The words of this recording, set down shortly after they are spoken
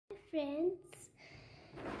friends,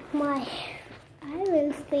 I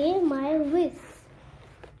will say my wish.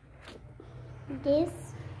 This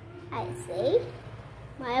I say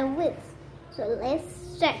my wish. So let's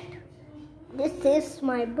start. This is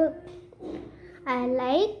my book. I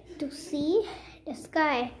like to see the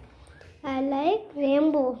sky. I like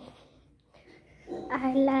rainbow.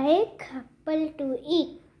 I like apple to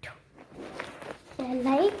eat. I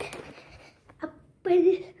like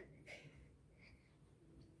apple.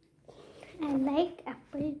 I like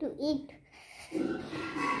apple to eat.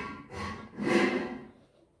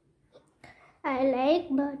 I like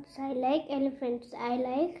birds. I like elephants. I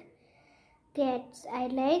like cats. I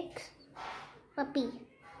like puppy.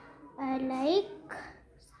 I like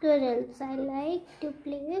squirrels. I like to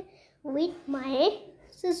play with my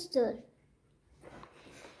sister.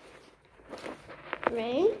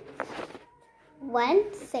 Friend,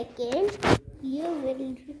 1 second, you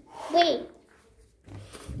will wait.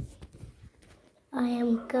 I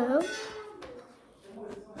am come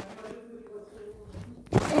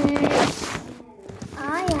and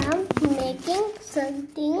I am making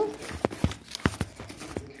something.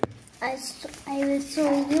 I will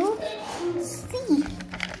show you. See,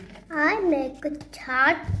 I make a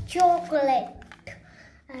hot chocolate.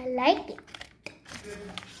 I like it.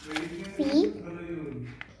 See,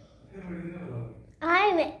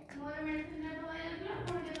 I make.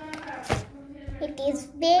 It is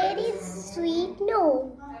very sweet.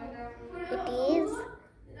 No, it is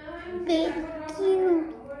very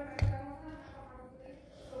cute.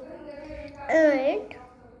 And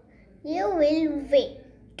you will wait.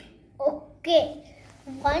 Okay,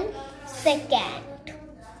 1 second.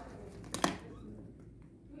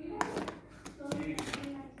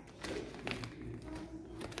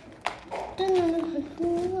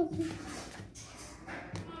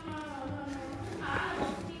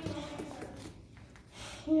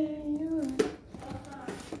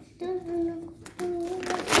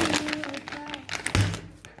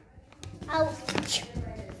 Ouch!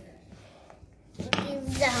 It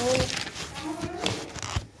is down.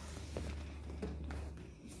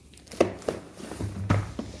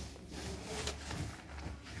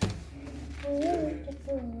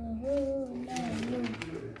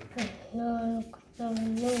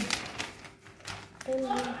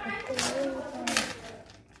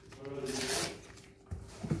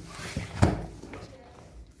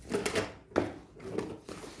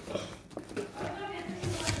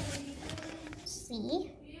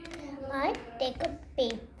 See, I take a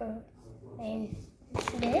paper and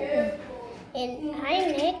I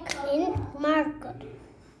make in marker.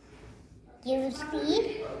 You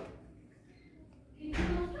see,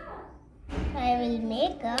 I will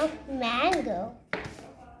make a mango.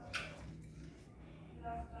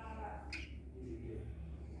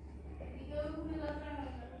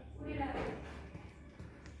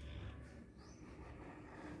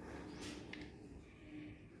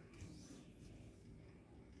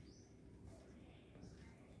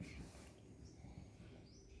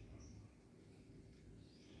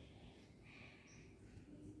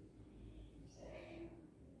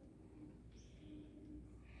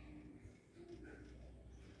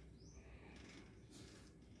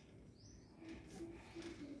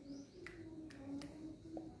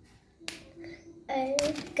 I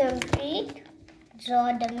complete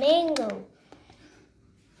draw the mango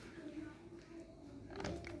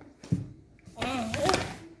and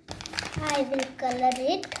I will color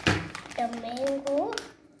it the mango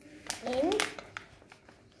in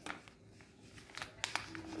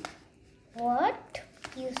what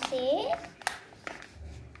you say.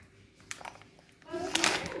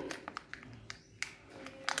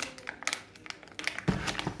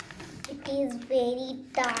 It is very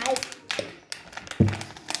tight.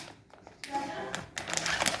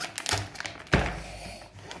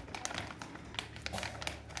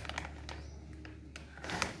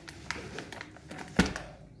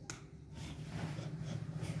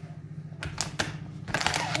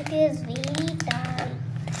 It is very tight.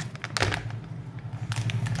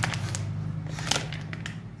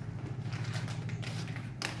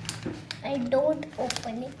 I don't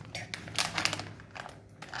open it.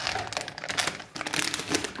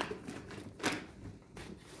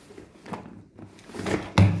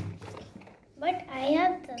 But I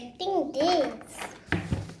have something this.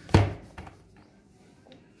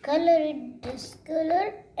 Color it this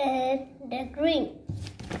color and the green.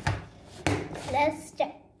 Let's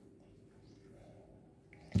start.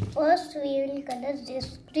 First we will color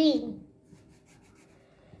this green.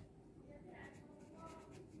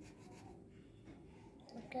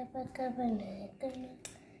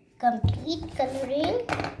 Complete coloring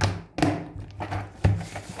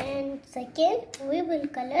and second, we will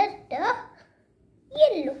color the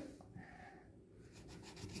yellow.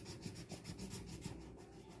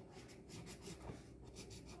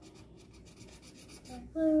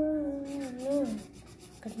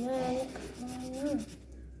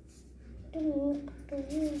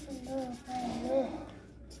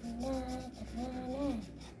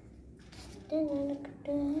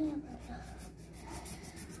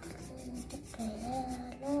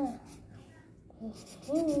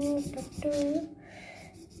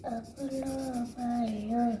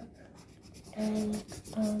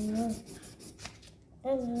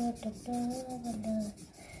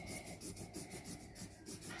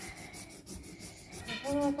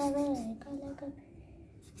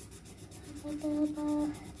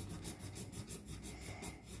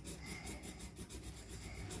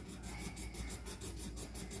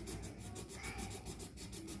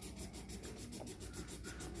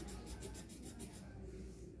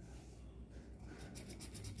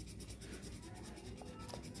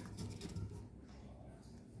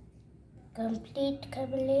 Complete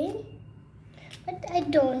Kamalain, but I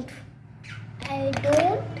don't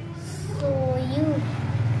show you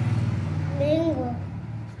mango.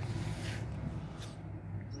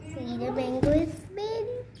 See, the mango is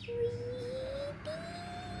very sweet.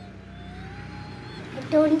 I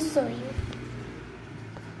don't show you.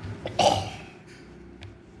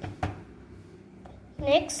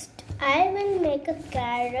 Next, I will make a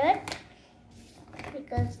carrot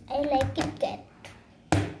because I like it cat.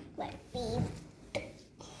 My favorite.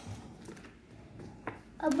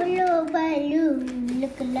 Abalo balu,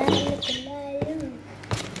 look la loo.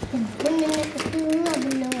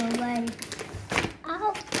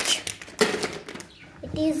 Ouch!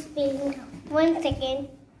 It is being 1 second.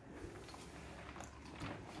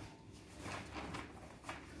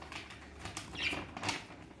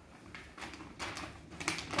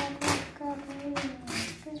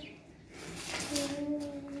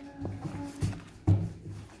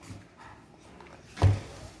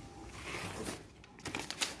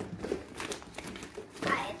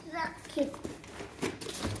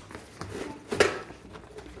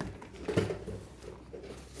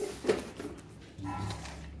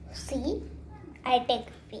 See, I take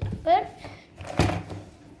paper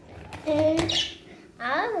and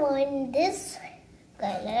I want this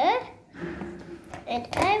color and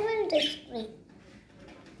I will display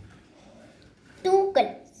 2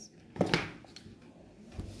 colors.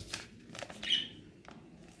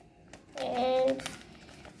 And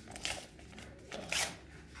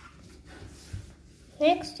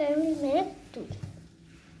next I will make 2.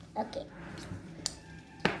 Okay.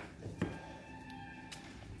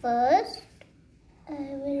 First, I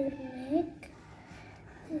will make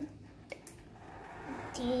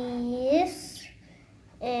this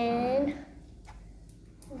and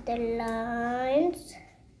the lines.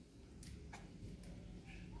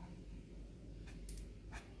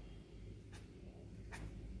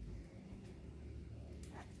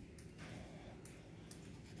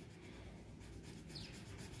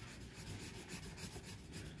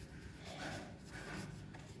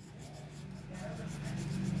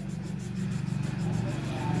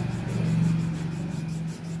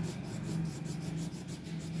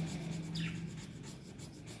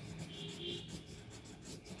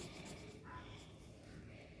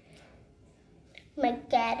 My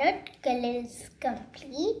carrot color is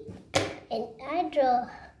complete and I draw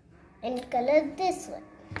and color this one.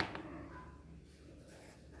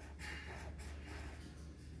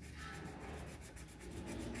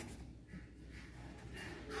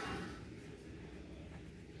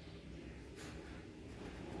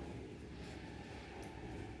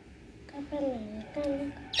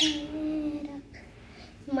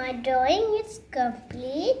 My drawing is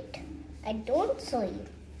complete. I don't show you.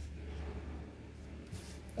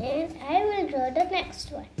 And I will draw the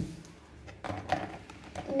next one.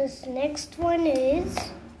 This next one is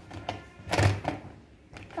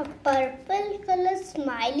a purple color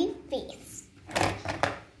smiley face.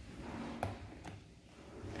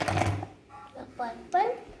 A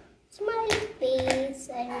purple smiley face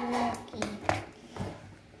I will make it.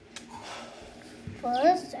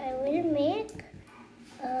 First I will make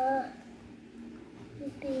a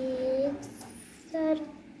big circle.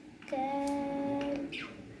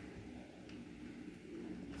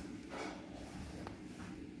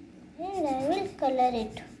 And I will color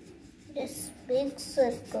it, this big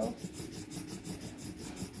circle.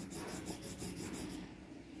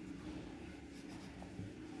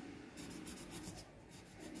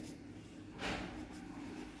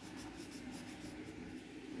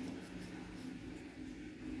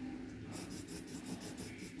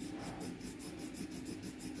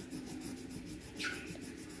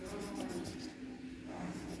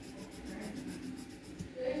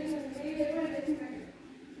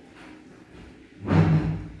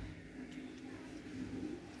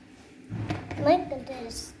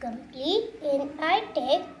 this complete and I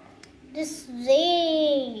take this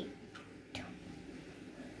red.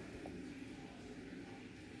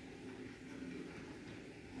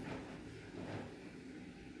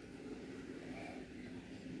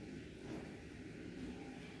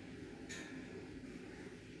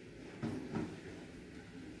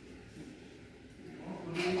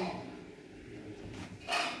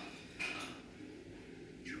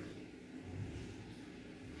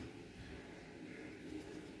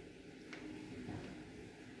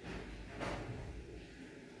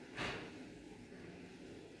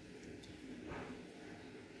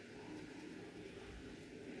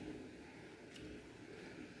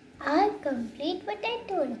 I complete what I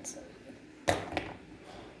told you.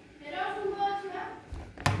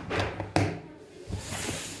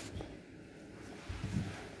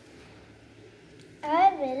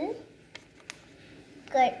 I will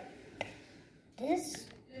cut this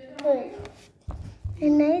one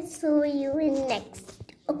and I show you in next.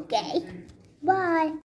 Okay, bye.